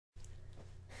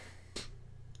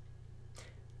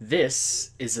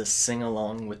This is a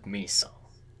sing-along with me song.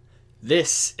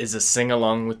 This is a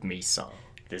sing-along with me song.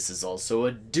 This is also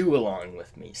a do-along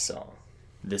with me song.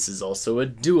 This is also a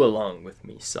do-along with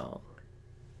me song.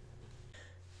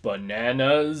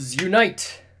 Bananas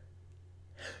unite!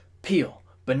 Peel,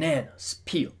 bananas,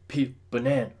 peel, peel,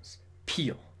 bananas.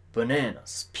 Peel,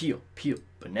 bananas, peel, peel,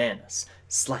 bananas.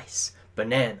 Slice,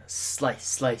 bananas, slice,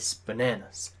 slice,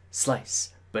 bananas.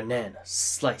 Slice, bananas,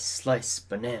 slice, slice,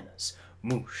 bananas.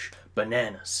 Mush,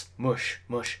 bananas, mush,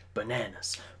 mush,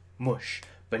 bananas. Mush,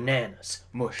 bananas,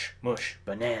 mush, mush,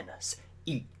 bananas.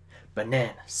 Eat,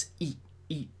 bananas, eat,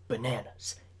 eat,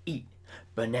 bananas. Eat,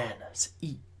 bananas,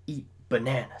 eat, eat,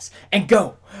 bananas. And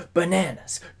go,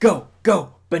 bananas, go,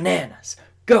 go, bananas.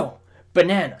 Go,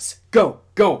 bananas, go,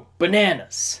 go,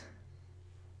 bananas.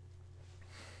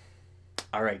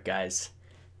 Alright guys,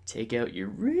 take out your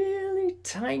really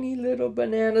tiny little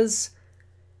bananas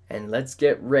and let's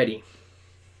get ready.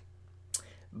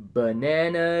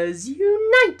 Bananas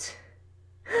unite!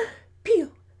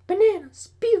 Peel, bananas,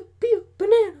 peel, peel,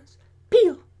 bananas.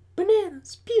 Peel,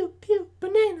 bananas, peel, peel,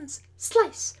 bananas.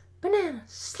 Slice,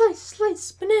 bananas, slice,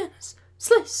 slice, bananas.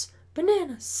 Slice,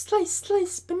 bananas, slice,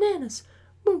 slice, bananas.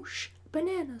 Mush,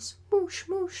 bananas, mush,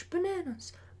 mush,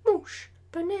 bananas. Mush,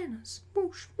 bananas,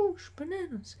 mush, mush,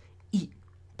 bananas. Eat,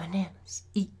 bananas,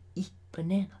 eat, eat,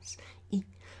 bananas. Eat,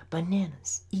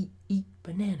 bananas, eat, eat,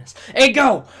 bananas. And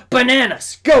go,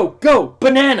 bananas, go, go,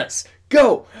 bananas.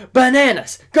 Go,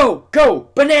 bananas, go, go,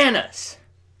 bananas.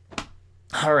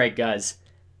 Alright guys,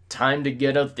 time to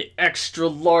get out the extra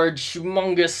large,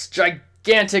 humongous,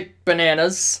 gigantic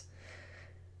bananas.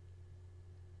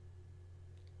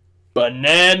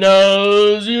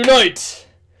 Bananas unite!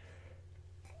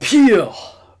 Peel,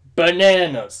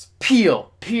 bananas,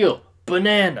 peel, peel,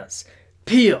 bananas.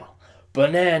 Peel,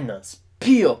 bananas,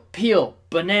 peel, peel,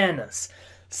 bananas.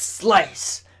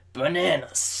 Slice,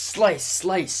 bananas, slice,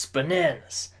 slice,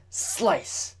 bananas.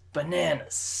 Slice,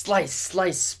 bananas, slice,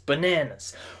 slice,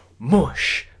 bananas.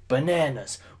 Mush,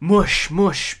 bananas, mush,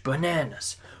 mush,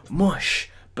 bananas. Mush,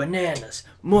 bananas,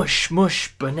 mush,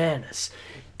 mush, bananas.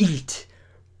 Eat,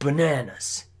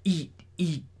 bananas, eat,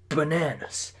 eat,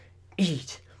 bananas.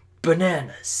 Eat,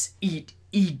 bananas, eat,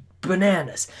 eat,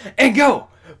 bananas. And go,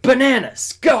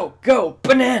 bananas, go, go,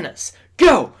 bananas.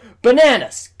 Go,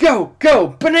 bananas, go, go,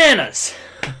 bananas.